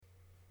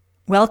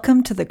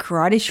Welcome to the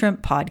Karate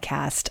Shrimp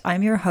Podcast.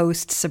 I'm your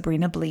host,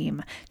 Sabrina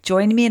Bleem.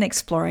 Join me in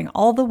exploring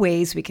all the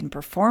ways we can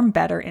perform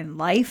better in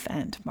life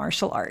and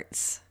martial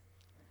arts.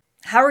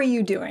 How are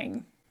you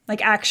doing?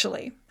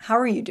 Actually, how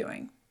are you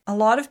doing? A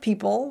lot of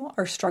people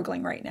are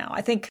struggling right now.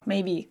 I think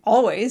maybe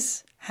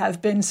always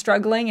have been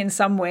struggling in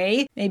some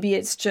way. Maybe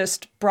it's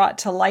just brought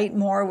to light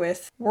more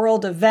with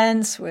world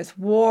events, with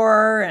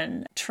war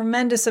and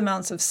tremendous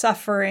amounts of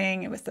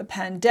suffering, with the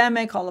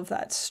pandemic, all of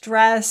that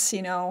stress,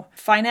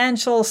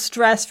 financial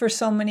stress for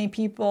so many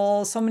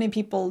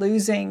people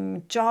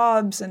losing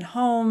jobs and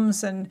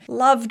homes and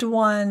loved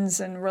ones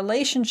and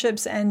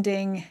relationships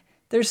ending.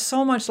 There's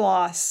so much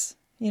loss.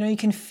 You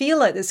can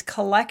feel it, this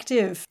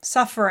collective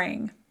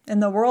suffering in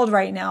the world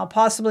right now,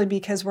 possibly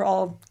because we're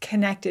all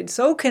connected,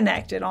 so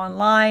connected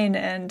online,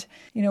 and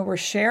we're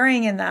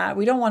sharing in that.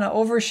 We don't want to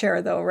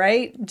overshare though,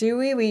 right? Do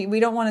we? We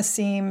don't want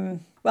to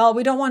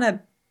we don't want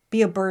to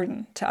be a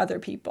burden to other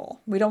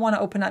people. We don't want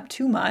to open up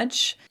too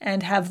much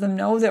and have them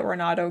know that we're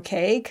not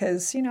okay,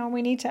 because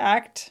we need to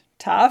act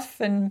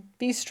tough and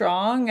be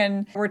strong,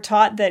 and we're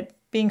taught that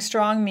being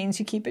strong means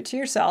you keep it to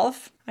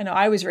yourself. I know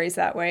I was raised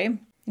that way.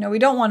 We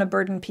don't want to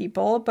burden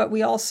people, but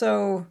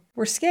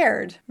we're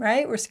scared,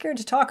 right? We're scared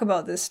to talk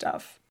about this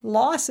stuff.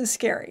 Loss is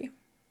scary.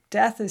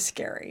 Death is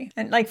scary.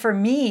 And for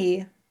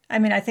me,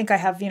 I think I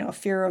have, a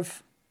fear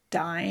of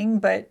dying,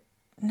 but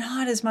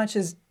not as much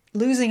as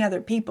losing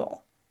other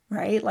people,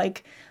 right?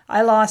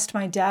 I lost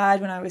my dad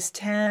when I was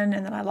 10,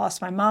 and then I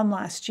lost my mom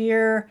last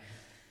year.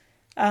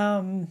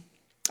 I've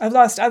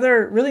lost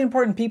other really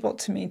important people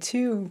to me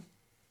too.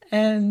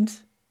 And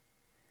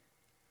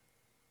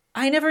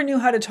I never knew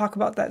how to talk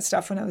about that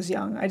stuff when I was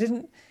young.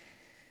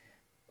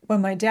 When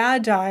my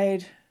dad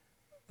died,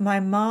 my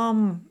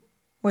mom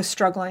was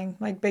struggling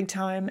big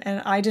time,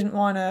 and I didn't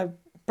want to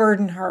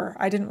burden her.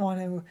 I didn't want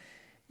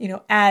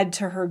to, add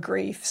to her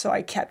grief. So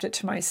I kept it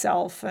to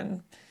myself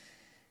and,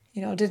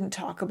 didn't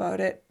talk about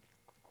it.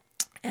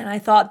 And I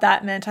thought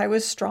that meant I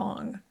was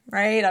strong,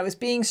 right? I was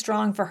being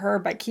strong for her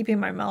by keeping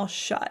my mouth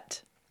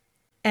shut.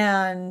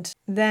 And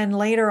then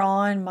later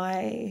on,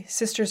 my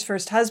sister's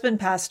first husband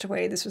passed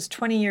away. This was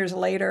 20 years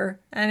later,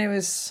 and it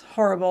was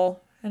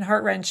horrible and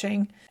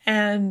heart-wrenching.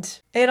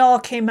 And it all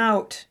came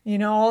out,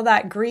 all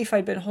that grief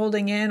I'd been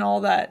holding in,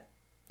 all that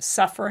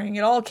suffering,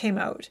 it all came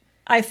out.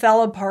 I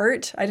fell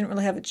apart. I didn't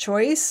really have a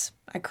choice.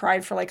 I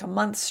cried for a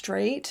month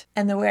straight.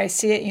 And the way I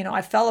see it,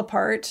 I fell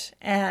apart.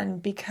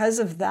 And because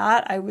of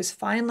that, I was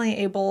finally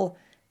able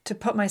to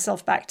put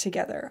myself back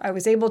together. I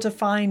was able to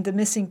find the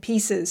missing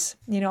pieces,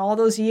 all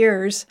those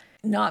years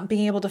not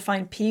being able to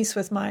find peace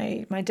with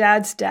my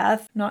dad's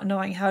death, not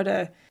knowing how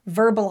to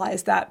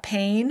verbalize that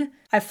pain.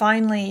 I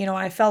finally, when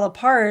I fell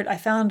apart, I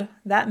found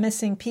that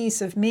missing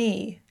piece of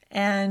me.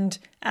 And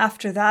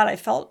after that, I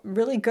felt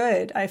really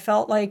good. I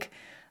felt like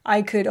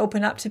I could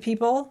open up to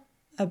people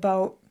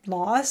about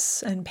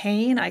loss and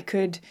pain. I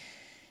could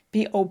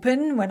be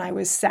open when I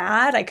was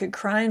sad. I could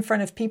cry in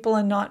front of people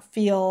and not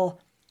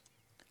feel...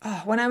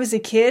 when I was a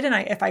kid and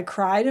if I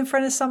cried in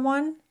front of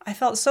someone, I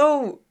felt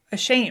so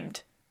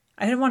ashamed.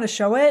 I didn't want to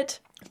show it,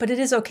 but it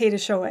is okay to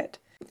show it.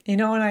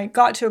 And I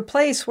got to a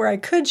place where I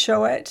could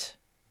show it,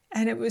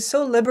 and it was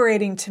so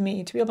liberating to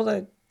me to be able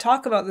to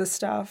talk about this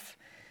stuff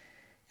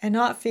and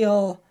not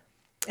feel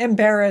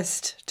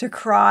embarrassed to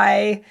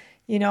cry,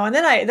 and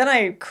then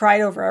I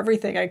cried over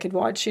everything. I could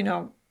watch,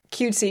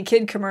 cutesy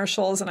kid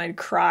commercials and I'd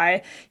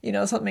cry,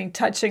 something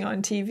touching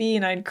on TV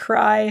and I'd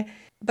cry,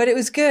 but it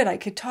was good. I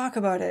could talk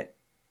about it.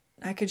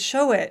 I could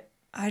show it.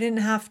 I didn't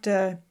have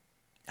to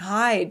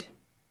hide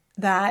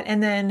that.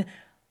 And then,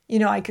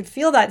 I could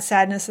feel that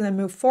sadness and then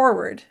move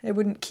forward. It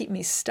wouldn't keep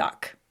me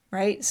stuck,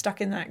 right? Stuck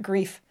in that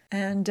grief.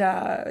 And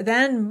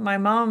then my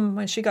mom,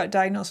 when she got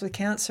diagnosed with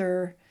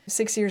cancer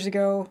 6 years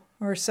ago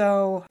or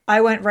so,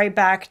 I went right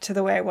back to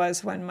the way I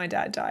was when my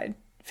dad died,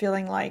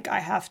 feeling like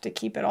I have to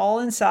keep it all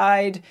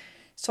inside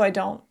so I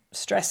don't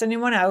stress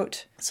anyone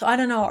out. So I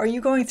don't know. Are you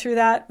going through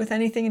that with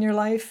anything in your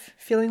life?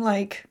 Feeling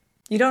like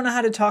you don't know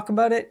how to talk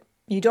about it?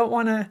 You don't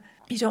want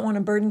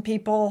to burden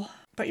people,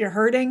 but you're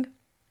hurting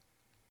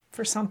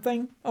for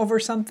something, over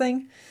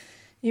something.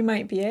 You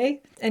might be, eh?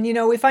 And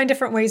we find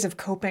different ways of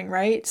coping,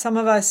 right? Some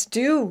of us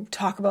do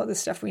talk about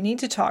this stuff. We need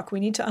to talk. We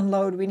need to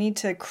unload. We need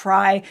to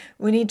cry.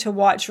 We need to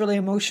watch really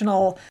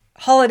emotional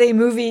holiday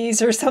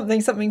movies or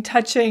something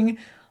touching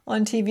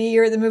on TV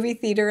or at the movie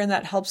theater, and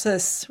that helps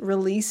us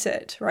release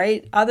it,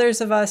 right? Others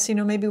of us,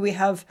 maybe we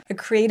have a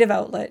creative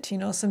outlet.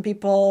 Some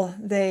people,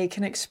 they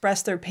can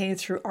express their pain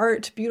through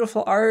art,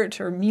 beautiful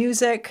art or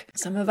music.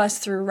 Some of us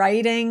through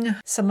writing.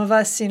 Some of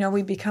us,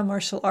 we become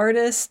martial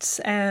artists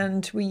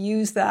and we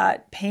use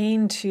that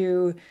pain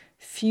to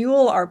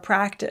fuel our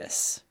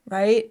practice,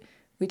 right?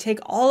 We take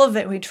all of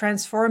it, we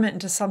transform it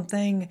into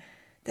something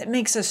that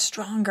makes us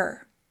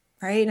stronger,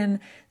 right? And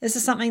this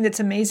is something that's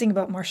amazing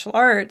about martial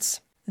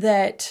arts,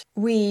 that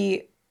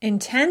we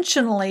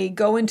intentionally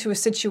go into a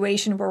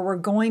situation where we're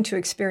going to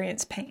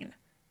experience pain.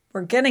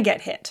 We're going to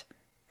get hit,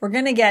 We're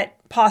going to get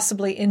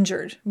possibly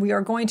injured. We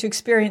are going to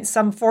experience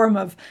some form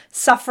of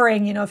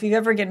suffering. If you've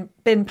ever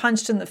been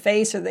punched in the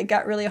face, or they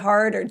got really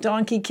hard, or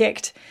donkey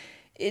kicked,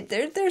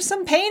 there's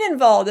some pain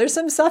involved. There's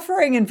some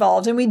suffering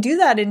involved. And we do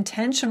that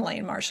intentionally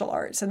in martial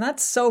arts. And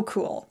that's so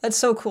cool. That's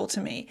so cool to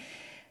me.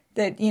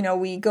 That,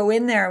 we go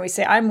in there and we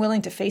say, I'm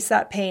willing to face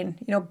that pain,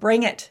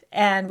 bring it.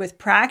 And with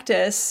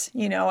practice,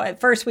 at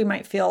first we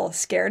might feel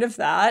scared of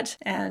that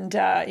and,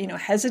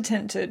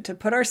 hesitant to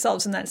put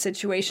ourselves in that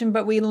situation.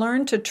 But we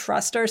learn to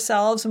trust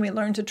ourselves, and we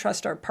learn to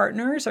trust our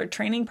partners, our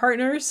training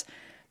partners,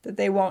 that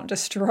they won't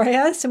destroy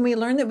us. And we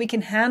learn that we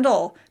can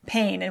handle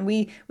pain, and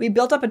we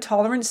build up a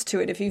tolerance to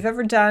it. If you've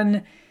ever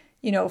done,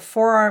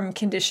 forearm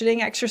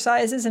conditioning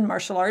exercises in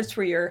martial arts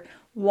where you're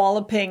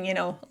walloping,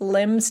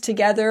 limbs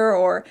together,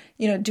 or,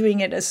 doing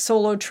it as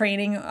solo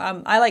training.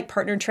 I like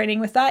partner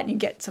training with that. And you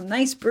get some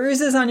nice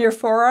bruises on your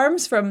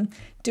forearms from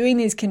doing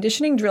these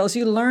conditioning drills.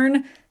 You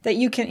learn that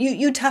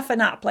you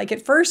toughen up. Like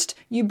at first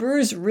you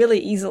bruise really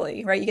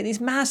easily, right? You get these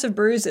massive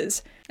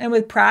bruises. And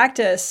with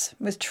practice,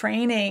 with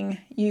training,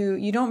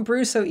 you don't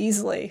bruise so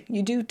easily.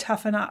 You do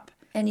toughen up.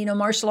 And,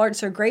 martial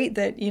arts are great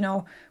that,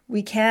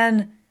 we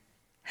can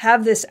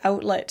have this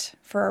outlet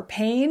for our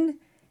pain.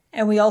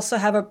 And we also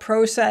have a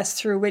process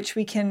through which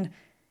we can,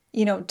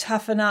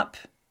 toughen up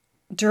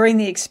during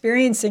the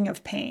experiencing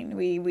of pain.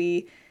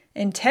 We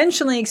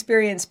intentionally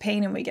experience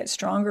pain, and we get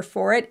stronger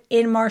for it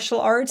in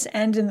martial arts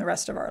and in the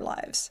rest of our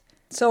lives.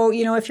 So,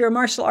 if you're a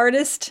martial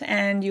artist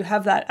and you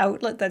have that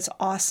outlet, that's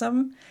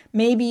awesome.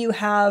 Maybe you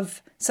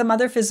have some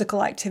other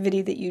physical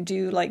activity that you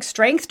do, like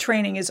strength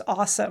training is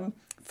awesome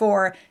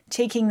for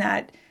taking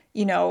that,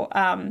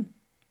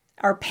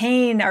 our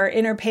pain, our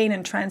inner pain,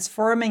 and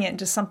transforming it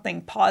into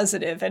something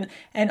positive,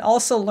 and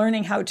also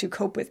learning how to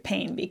cope with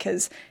pain.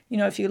 Because,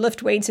 if you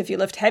lift weights, if you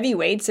lift heavy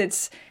weights,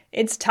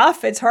 it's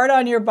tough. It's hard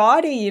on your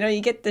body.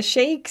 You get the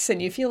shakes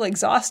and you feel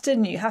exhausted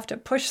and you have to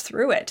push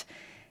through it.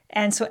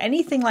 And so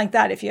anything like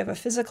that, if you have a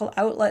physical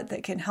outlet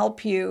that can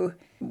help you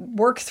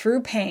work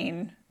through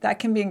pain, that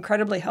can be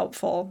incredibly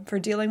helpful for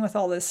dealing with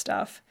all this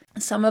stuff.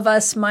 Some of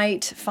us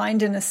might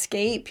find an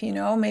escape,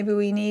 maybe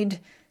we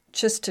need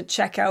just to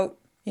check out,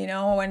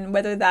 and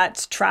whether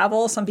that's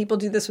travel. Some people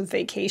do this with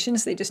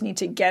vacations. They just need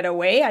to get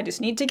away. I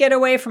just need to get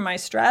away from my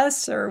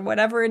stress, or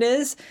whatever it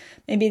is.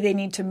 Maybe they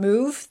need to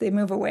move. They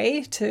move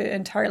away to an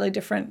entirely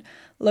different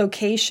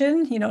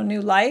location,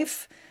 new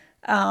life.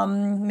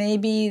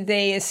 Maybe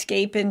they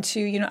escape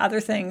into,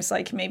 other things,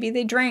 like maybe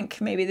they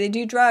drink, maybe they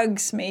do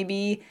drugs,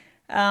 maybe,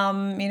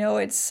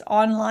 it's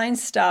online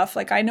stuff.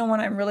 Like I know when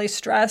I'm really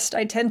stressed,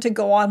 I tend to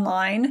go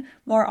online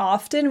more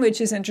often,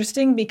 which is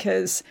interesting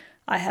because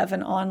I have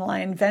an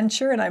online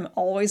venture and I'm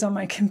always on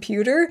my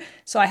computer.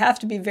 So I have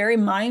to be very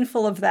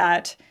mindful of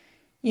that,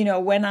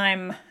 when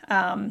I'm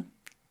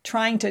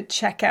trying to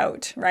check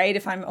out, right?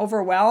 If I'm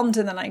overwhelmed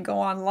and then I go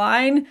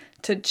online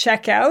to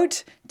check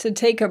out, to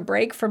take a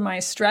break from my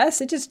stress,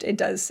 it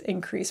does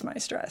increase my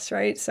stress,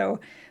 right? So,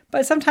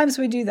 but sometimes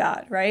we do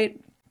that, right?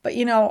 But,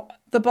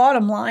 the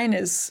bottom line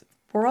is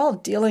we're all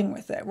dealing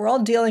with it. We're all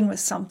dealing with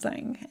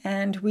something,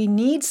 and we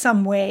need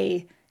some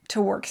way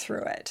to work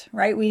through it,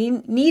 right? We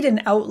need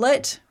an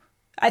outlet.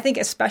 I think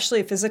especially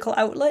a physical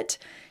outlet.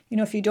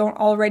 If you don't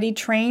already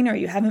train, or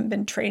you haven't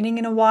been training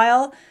in a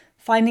while,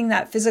 finding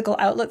that physical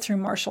outlet through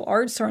martial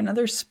arts or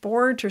another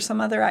sport or some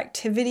other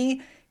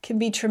activity can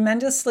be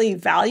tremendously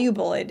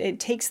valuable. It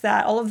takes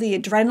that, all of the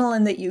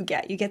adrenaline that you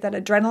get that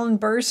adrenaline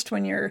burst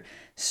when you're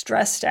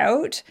stressed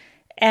out,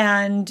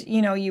 and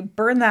you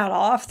burn that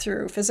off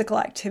through physical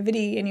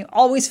activity, and you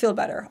always feel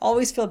better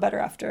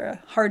after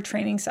a hard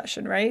training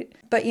session, right?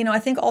 But I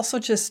think also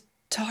just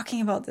talking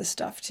about this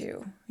stuff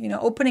too,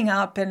 opening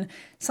up, and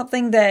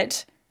something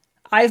that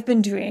I've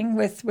been doing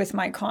with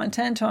my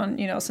content on,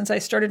 since I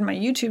started my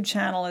YouTube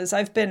channel, is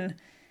I've been,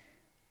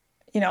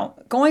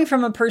 going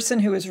from a person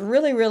who was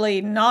really, really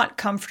not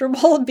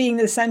comfortable being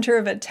the center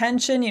of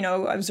attention.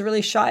 I was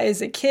really shy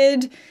as a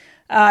kid.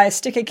 I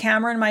stick a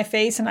camera in my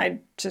face and I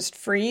just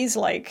freeze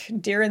like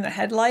deer in the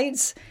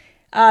headlights,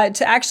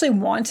 to actually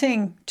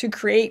wanting to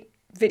create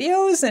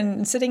videos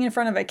and sitting in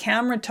front of a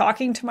camera,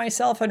 talking to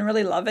myself and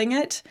really loving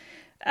it.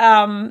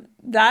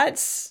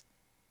 That's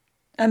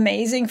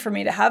amazing for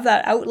me to have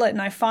that outlet.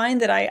 And I find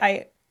that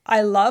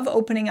I love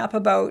opening up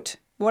about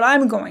what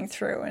I'm going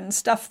through and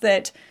stuff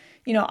that,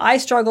 I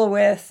struggle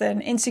with,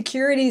 and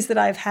insecurities that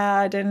I've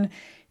had. And,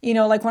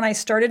 like when I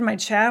started my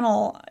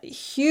channel,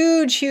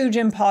 huge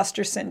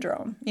imposter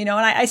syndrome, and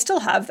I still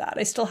have that.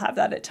 I still have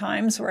that at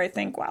times where I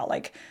think, wow,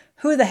 like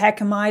who the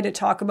heck am I to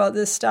talk about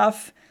this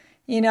stuff?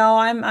 I have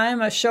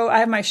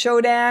my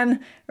Shodan,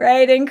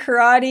 right, in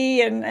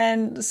karate,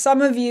 and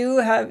some of you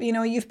have,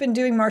 you've been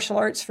doing martial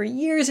arts for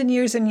years and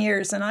years and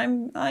years, and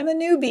I'm a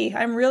newbie.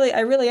 I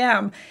really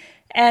am.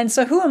 And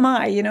so who am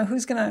I?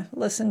 Who's going to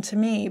listen to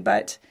me?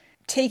 But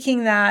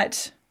taking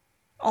that,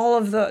 all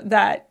of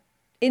that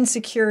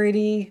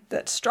insecurity,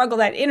 that struggle,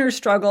 that inner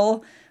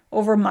struggle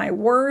over my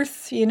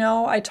worth,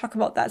 I talk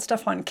about that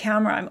stuff on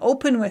camera. I'm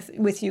open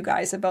with you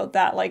guys about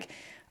that. Like,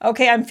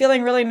 okay, I'm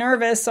feeling really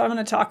nervous, so I'm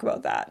going to talk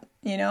about that,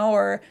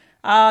 or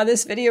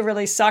this video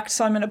really sucked,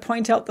 so I'm going to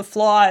point out the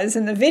flaws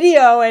in the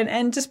video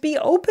and just be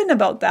open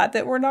about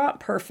that we're not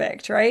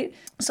perfect, right?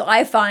 So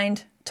I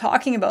find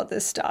talking about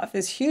this stuff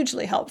is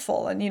hugely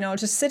helpful. And,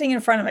 just sitting in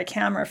front of a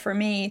camera for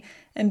me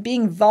and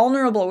being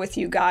vulnerable with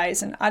you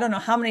guys. And I don't know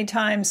how many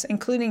times,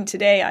 including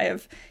today, I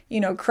have,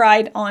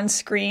 cried on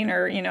screen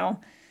or,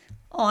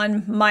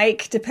 on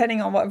mic,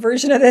 depending on what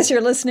version of this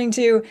you're listening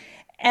to.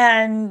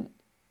 And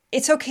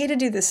it's okay to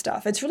do this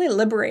stuff. It's really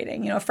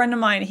liberating. A friend of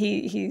mine,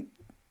 he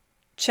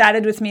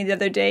chatted with me the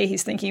other day.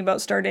 He's thinking about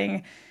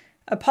starting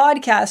a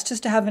podcast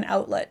just to have an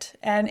outlet.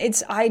 And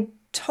I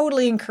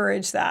totally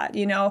encourage that.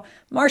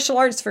 Martial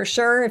arts for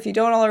sure. If you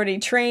don't already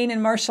train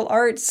in martial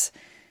arts,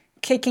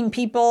 kicking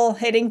people,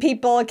 hitting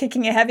people,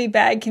 kicking a heavy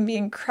bag can be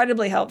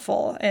incredibly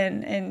helpful.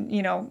 And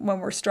when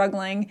we're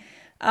struggling,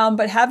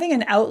 but having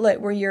an outlet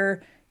where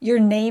you're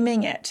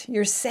naming it,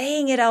 you're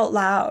saying it out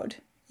loud,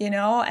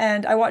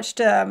 and I watched,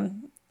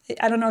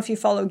 I don't know if you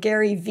follow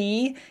Gary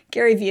Vee.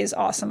 Gary Vee is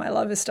awesome. I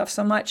love his stuff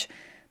so much.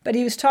 But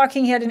he was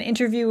talking, he had an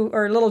interview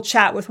or a little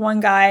chat with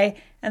one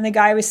guy, and the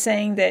guy was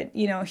saying that,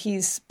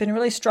 he's been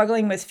really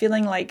struggling with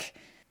feeling like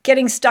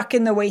getting stuck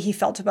in the way he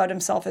felt about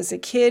himself as a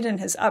kid and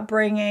his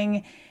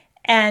upbringing.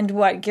 And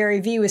what Gary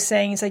Vee was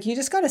saying is like, you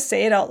just got to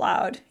say it out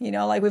loud.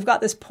 Like we've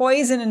got this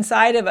poison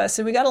inside of us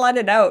and we got to let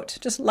it out.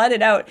 Just let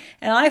it out.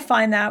 And I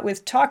find that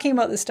with talking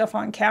about this stuff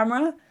on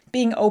camera,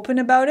 being open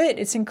about it,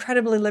 it's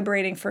incredibly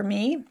liberating for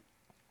me.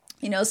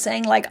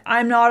 Saying like,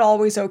 I'm not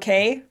always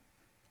okay,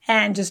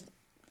 and just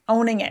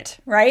owning it,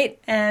 right?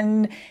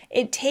 And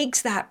it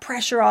takes that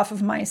pressure off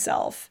of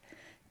myself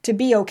to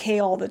be okay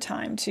all the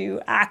time, to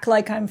act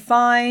like I'm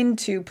fine,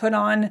 to put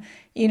on,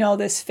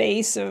 this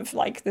face of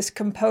like this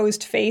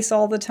composed face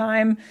all the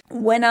time.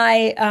 When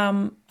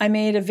I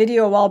made a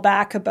video a while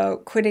back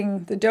about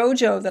quitting the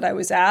dojo that I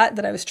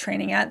was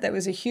training at, that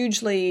was a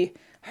hugely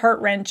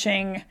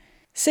heart-wrenching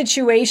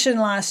situation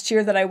last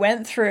year that I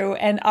went through.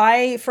 And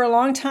for a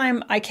long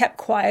time, I kept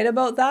quiet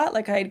about that.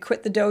 Like I had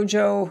quit the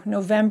dojo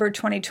November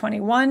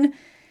 2021,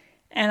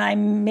 and I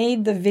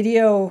made the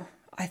video,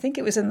 I think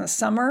it was in the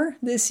summer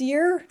this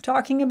year,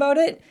 talking about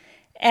it.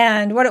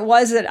 And what it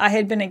was that I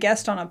had been a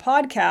guest on a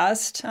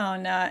podcast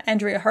on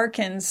Andrea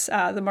Harkins,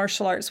 the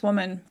Martial Arts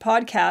Woman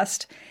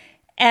podcast.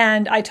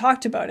 And I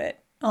talked about it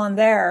on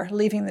there,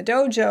 leaving the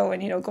dojo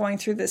and, going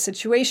through this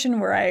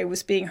situation where I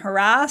was being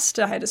harassed.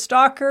 I had a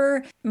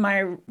stalker.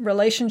 My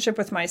relationship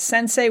with my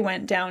sensei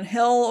went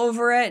downhill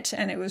over it.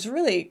 And it was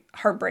really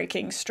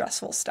heartbreaking,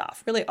 stressful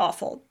stuff, really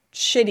awful,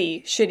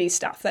 shitty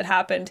stuff that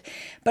happened.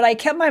 But I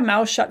kept my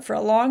mouth shut for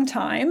a long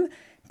time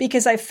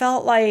because I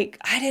felt like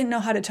I didn't know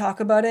how to talk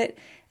about it.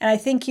 And I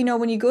think,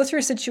 when you go through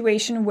a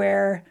situation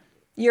where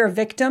you're a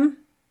victim,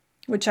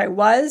 which I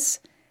was,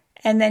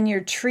 and then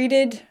you're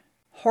treated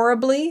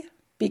horribly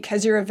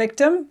because you're a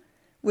victim,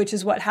 which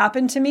is what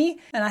happened to me.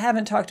 And I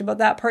haven't talked about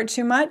that part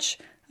too much.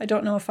 I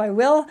don't know if I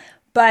will,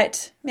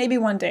 but maybe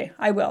one day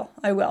I will.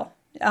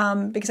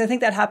 Because I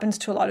think that happens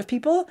to a lot of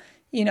people,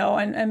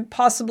 and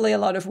possibly a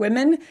lot of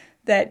women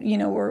that,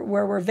 where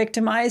we're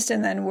victimized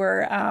and then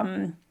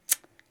we're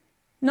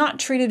not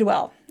treated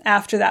well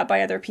after that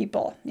by other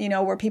people,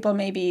 where people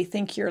maybe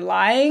think you're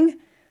lying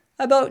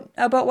about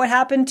what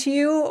happened to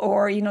you,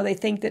 or, they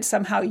think that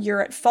somehow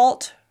you're at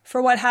fault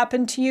for what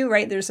happened to you,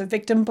 right? There's a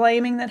victim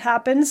blaming that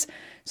happens.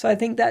 So I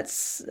think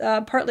that's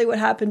partly what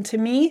happened to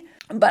me.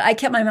 But I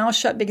kept my mouth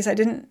shut because I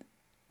didn't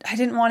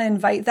want to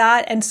invite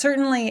that. And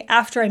certainly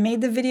after I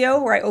made the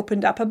video where I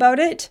opened up about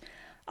it,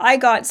 I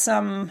got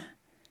some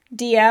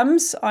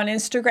DMs on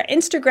Instagram.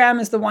 Instagram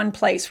is the one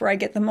place where I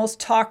get the most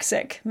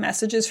toxic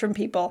messages from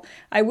people.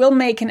 I will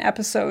make an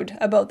episode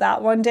about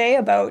that one day.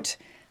 I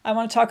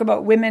want to talk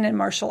about women in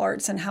martial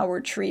arts and how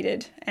we're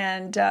treated,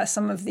 and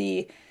some of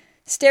the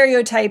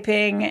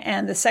stereotyping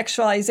and the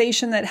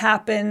sexualization that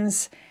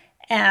happens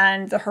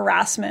and the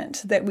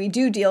harassment that we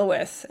do deal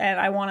with. And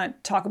I want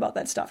to talk about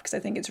that stuff because I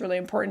think it's really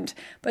important.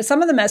 But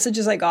some of the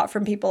messages I got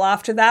from people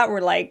after that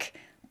were like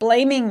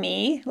blaming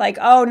me, like,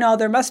 oh no,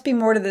 there must be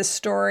more to this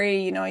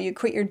story. You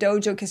quit your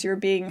dojo because you were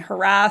being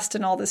harassed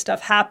and all this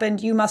stuff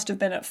happened. You must have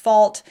been at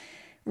fault.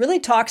 Really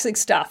toxic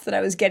stuff that I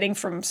was getting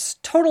from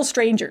total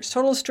strangers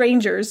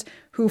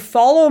who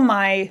follow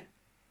my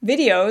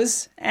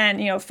videos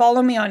and,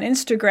 follow me on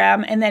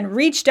Instagram, and then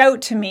reached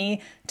out to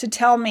me to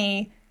tell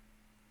me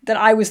that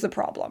I was the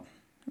problem,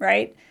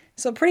 right?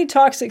 So pretty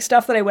toxic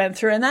stuff that I went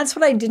through. And that's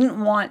what I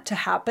didn't want to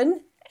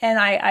happen. And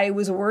I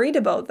was worried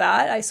about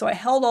that. So I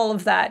held all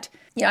of that.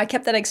 I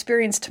kept that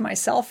experience to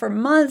myself for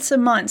months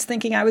and months,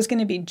 thinking I was going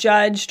to be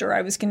judged or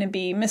I was going to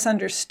be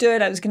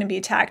misunderstood. I was going to be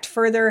attacked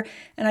further.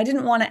 And I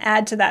didn't want to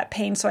add to that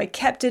pain. So I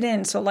kept it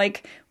in. So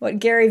like what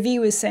Gary Vee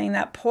was saying,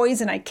 that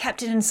poison, I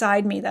kept it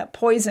inside me, that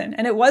poison.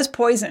 And it was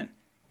poison.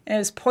 And it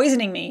was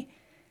poisoning me.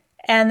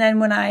 And then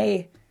when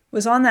I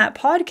was on that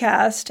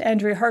podcast,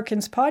 Andrea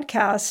Harkins'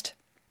 podcast,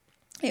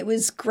 it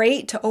was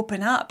great to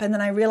open up. And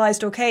then I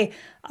realized, okay,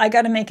 I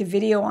got to make a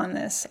video on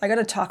this. I got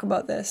to talk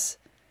about this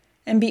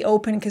and be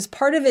open, because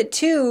part of it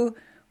too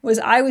was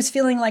I was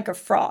feeling like a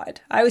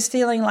fraud. I was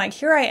feeling like,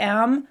 here I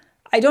am.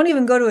 I don't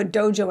even go to a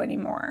dojo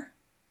anymore.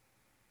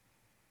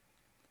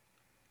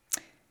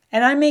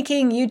 And I'm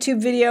making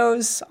YouTube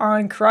videos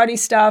on karate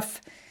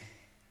stuff.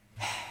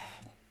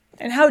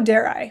 And how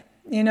dare I?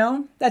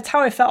 That's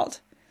how I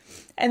felt.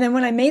 And then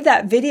when I made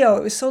that video,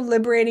 it was so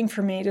liberating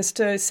for me just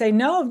to say,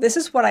 no, this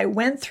is what I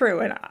went through.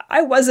 And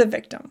I was a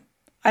victim.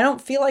 I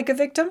don't feel like a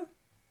victim.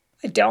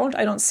 I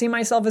don't see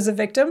myself as a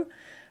victim.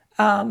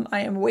 I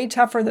am way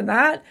tougher than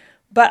that.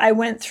 But I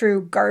went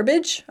through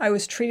garbage. I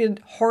was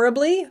treated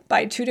horribly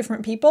by 2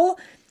 different people.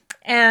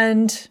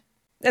 And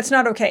that's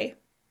not okay.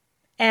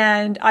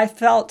 And I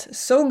felt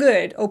so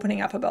good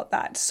opening up about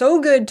that. So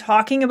good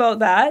talking about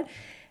that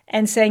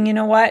and saying, you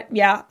know what?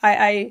 Yeah,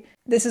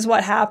 this is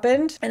what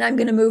happened and I'm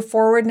going to move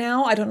forward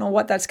now. I don't know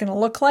what that's going to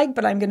look like,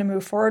 but I'm going to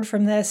move forward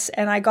from this.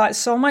 And I got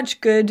so much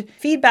good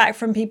feedback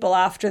from people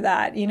after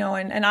that,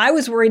 and I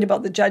was worried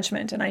about the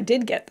judgment, and I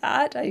did get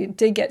that. I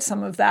did get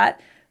some of that,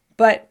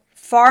 but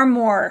far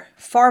more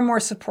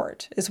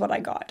support is what I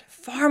got.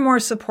 Far more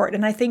support.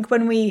 And I think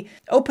when we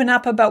open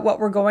up about what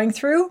we're going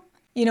through,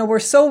 we're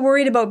so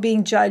worried about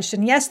being judged.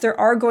 And yes, there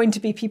are going to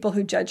be people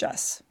who judge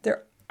us.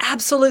 There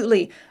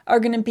absolutely are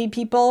going to be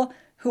people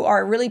who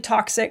are really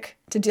toxic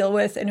to deal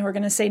with and who are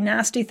going to say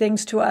nasty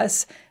things to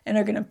us and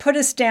are going to put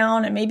us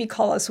down and maybe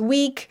call us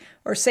weak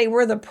or say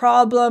we're the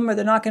problem, or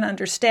they're not going to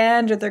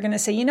understand, or they're going to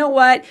say, you know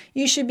what,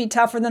 you should be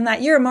tougher than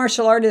that. You're a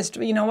martial artist.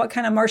 What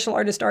kind of martial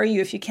artist are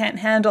you if you can't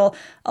handle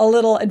a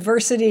little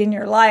adversity in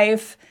your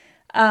life?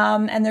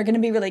 And they're going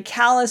to be really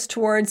callous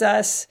towards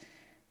us.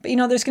 But,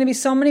 there's going to be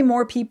so many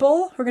more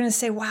people who are going to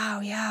say,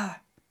 wow, yeah,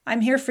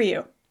 I'm here for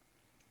you.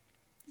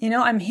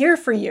 I'm here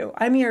for you.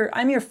 I'm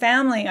your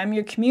family. I'm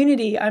your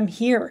community. I'm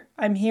here.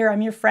 I'm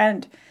your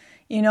friend.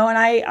 And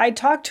I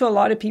talk to a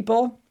lot of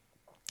people.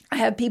 I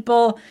have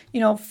people,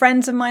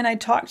 friends of mine I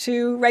talk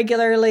to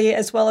regularly,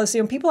 as well as,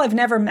 people I've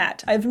never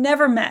met. I've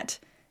never met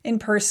in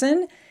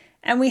person.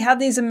 And we have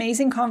these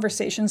amazing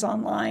conversations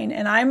online.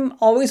 And I'm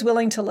always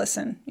willing to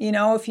listen.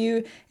 If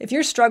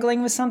you're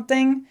struggling with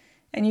something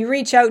and you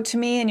reach out to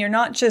me, and you're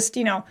not just,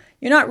 you're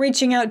not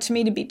reaching out to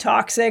me to be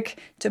toxic,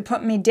 to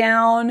put me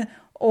down,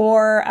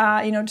 or,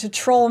 to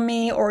troll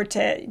me or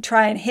to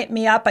try and hit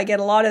me up. I get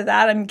a lot of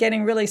that. I'm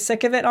getting really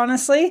sick of it,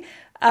 honestly.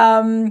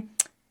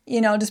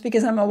 Just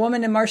because I'm a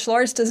woman in martial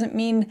arts doesn't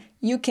mean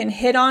you can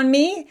hit on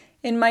me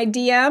in my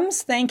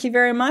DMs. Thank you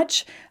very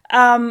much.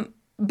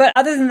 But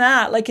other than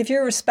that, if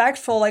you're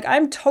respectful,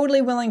 I'm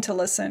totally willing to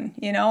listen,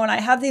 and I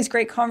have these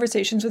great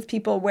conversations with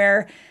people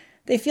where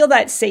they feel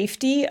that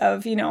safety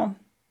of,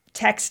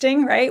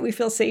 texting, right? We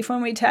feel safe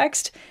when we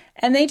text.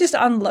 And they just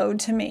unload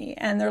to me,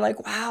 and they're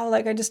like, wow,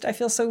 I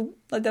feel so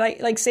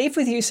safe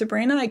with you,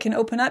 Sabrina. I can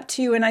open up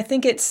to you. And I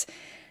think it's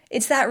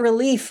that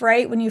relief,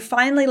 right? When you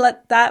finally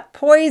let that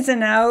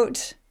poison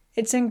out,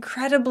 it's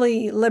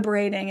incredibly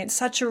liberating. It's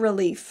such a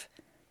relief,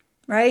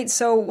 right?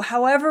 So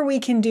however we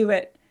can do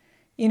it,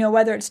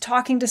 whether it's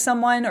talking to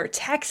someone or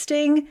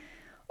texting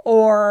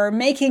or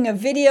making a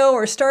video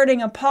or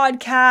starting a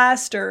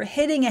podcast or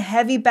hitting a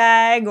heavy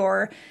bag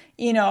or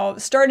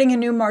starting a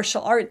new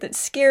martial art that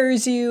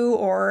scares you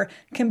or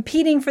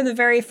competing for the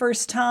very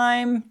first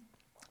time,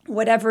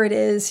 whatever it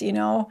is,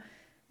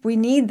 we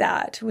need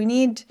that. We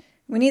need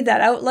that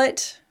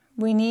outlet.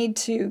 We need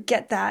to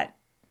get that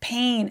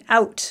pain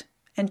out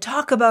and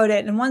talk about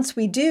it. And once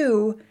we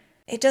do,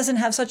 it doesn't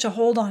have such a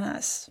hold on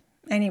us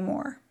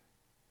anymore.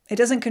 It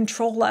doesn't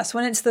control us.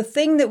 When it's the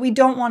thing that we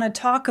don't want to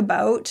talk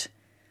about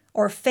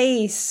or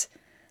face,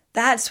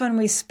 that's when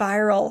we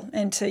spiral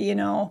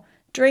into,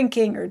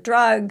 drinking or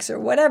drugs or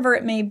whatever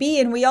it may be.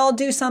 And we all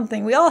do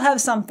something. We all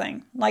have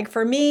something.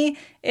 For me,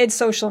 it's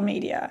social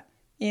media.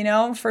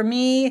 For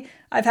me,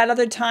 I've had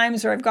other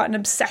times where I've gotten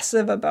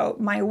obsessive about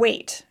my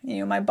weight,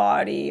 my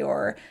body,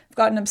 or I've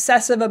gotten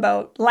obsessive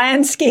about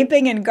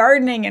landscaping and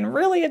gardening and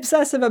really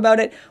obsessive about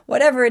it.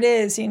 Whatever it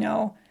is,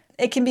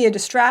 it can be a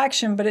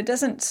distraction, but it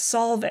doesn't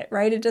solve it,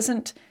 right? It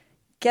doesn't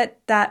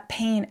get that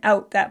pain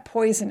out, that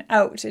poison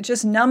out. It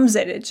just numbs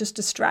it. It just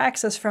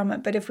distracts us from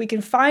it. But if we can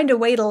find a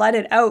way to let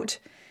it out,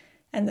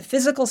 and the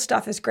physical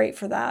stuff is great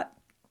for that,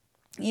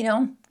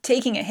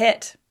 taking a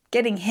hit,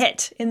 getting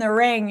hit in the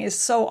ring is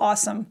so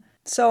awesome.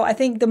 So I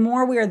think the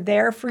more we are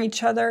there for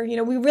each other,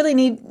 we really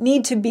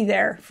need to be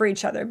there for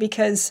each other,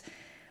 because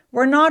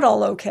we're not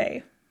all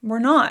okay. We're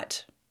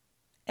not.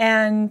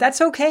 And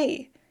that's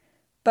okay.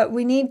 But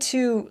we need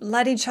to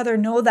let each other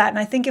know that. And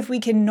I think if we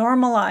can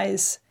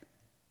normalize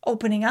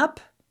opening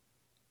up,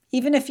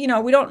 even if,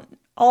 we don't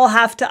all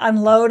have to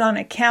unload on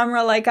a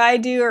camera like I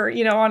do, or,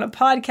 on a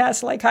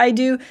podcast like I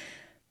do,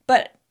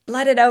 but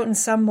let it out in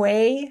some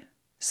way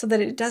so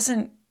that it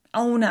doesn't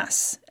own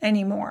us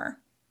anymore.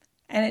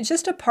 And it's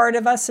just a part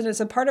of us, and it's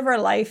a part of our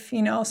life,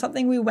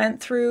 something we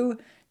went through,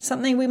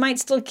 something we might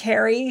still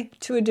carry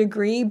to a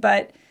degree,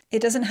 but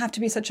it doesn't have to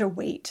be such a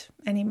weight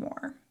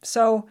anymore.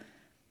 So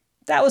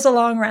that was a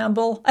long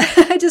ramble.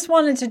 I just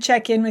wanted to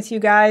check in with you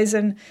guys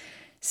and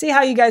see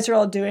how you guys are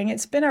all doing.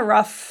 It's been a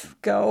rough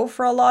go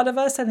for a lot of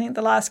us. I think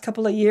the last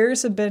couple of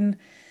years have been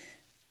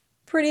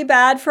pretty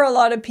bad for a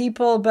lot of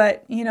people,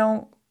 but,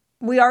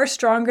 we are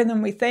stronger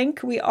than we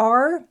think we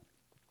are.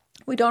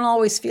 We don't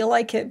always feel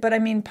like it, but I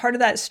mean, part of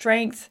that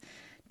strength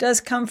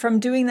does come from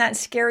doing that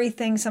scary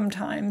thing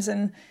sometimes.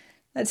 And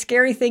that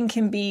scary thing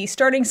can be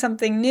starting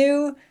something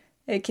new.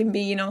 It can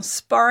be,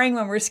 sparring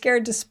when we're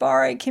scared to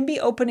spar. It can be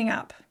opening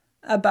up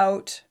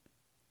about,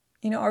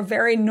 our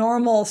very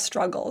normal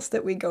struggles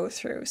that we go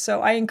through.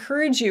 So I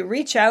encourage you,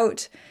 reach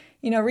out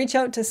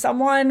to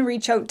someone,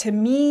 reach out to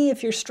me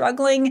if you're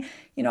struggling.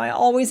 I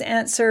always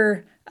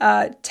answer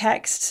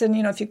texts, and,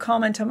 if you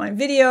comment on my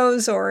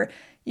videos or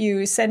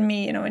you send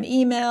me, an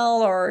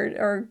email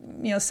or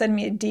send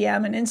me a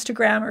DM on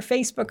Instagram or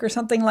Facebook or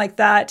something like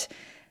that.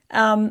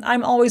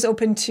 I'm always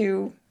open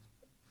to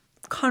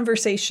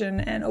conversation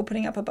and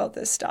opening up about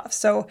this stuff.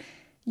 So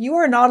you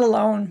are not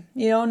alone.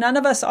 None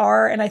of us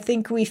are. And I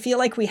think we feel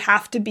like we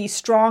have to be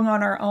strong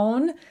on our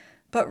own,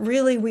 but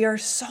really we are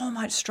so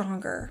much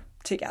stronger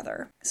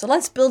together. So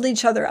let's build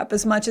each other up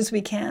as much as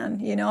we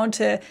can,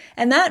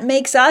 and that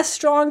makes us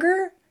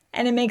stronger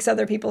and it makes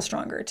other people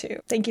stronger too.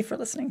 Thank you for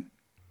listening.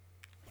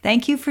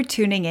 Thank you for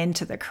tuning in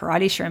to the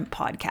Karate Shrimp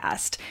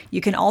podcast.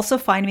 You can also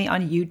find me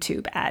on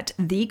YouTube at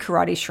The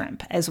Karate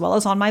Shrimp, as well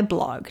as on my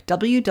blog,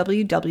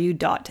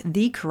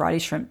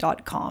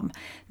 www.thekarateshrimp.com.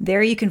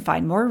 There you can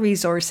find more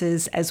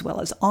resources as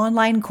well as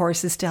online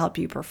courses to help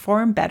you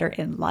perform better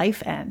in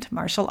life and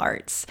martial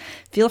arts.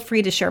 Feel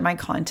free to share my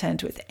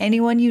content with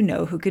anyone you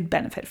know who could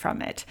benefit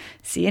from it.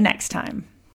 See you next time.